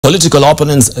Political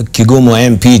opponents Kigumo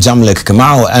MP Jamleck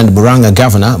Kamau and Murang'a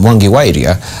Governor Mwangi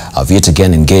Iria have yet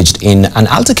again engaged in an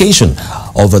altercation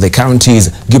over the county's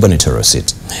gubernatorial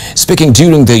seat. Speaking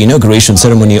during the inauguration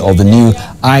ceremony of the new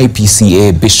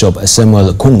IPCA Bishop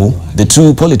Samuel Kungu, the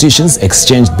two politicians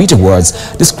exchanged bitter words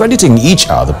discrediting each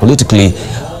other politically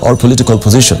or political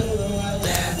position.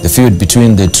 The feud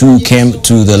between the two came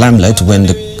to the limelight when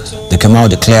Kamau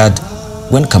declared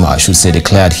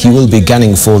he will be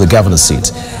gunning for the governor's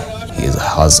seat. He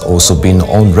has also been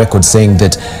on record saying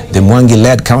that the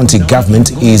Mwangi-led county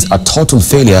government is a total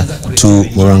failure to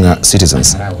Murang'a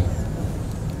citizens.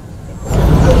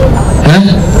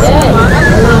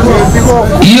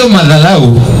 Hiyo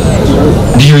madhalau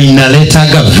ndio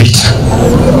inaletaga vita,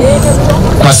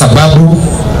 kwa sababu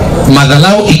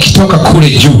madhalau ikitoka kule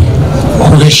juu,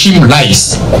 kuheshimu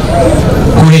rais,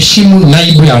 kuheshimu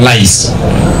naibu ya rais,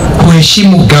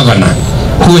 kuheshimu governor,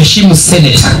 kuheshimu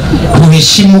senator,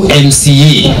 kuheshimu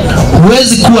MCA.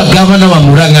 Huwezi kuwa governor wa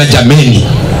Murang'a jameni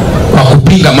kwa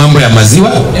kupinga mambo ya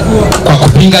maziwa, kwa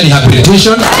kupinga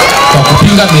rehabilitation, kwa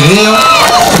kupinga mileo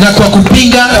na kwa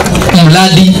kupinga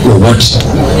mradi wowote.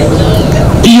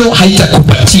 Hiyo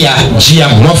haitakupatia njia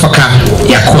mwafaka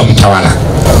ya kuwa mtawala.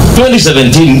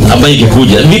 2017 ambayo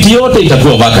ikikuja viti yote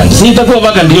itakuwa vacant. Si itakuwa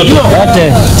vacant yote.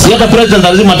 Si hata president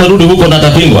lazima atarudi huko na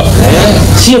atapingwa.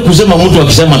 Sio kusema mtu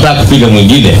akisema nataka kupiga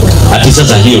mwingine ati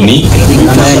sasa hiyo ni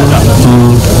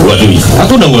uadui.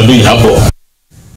 Hakuna uadui hapo.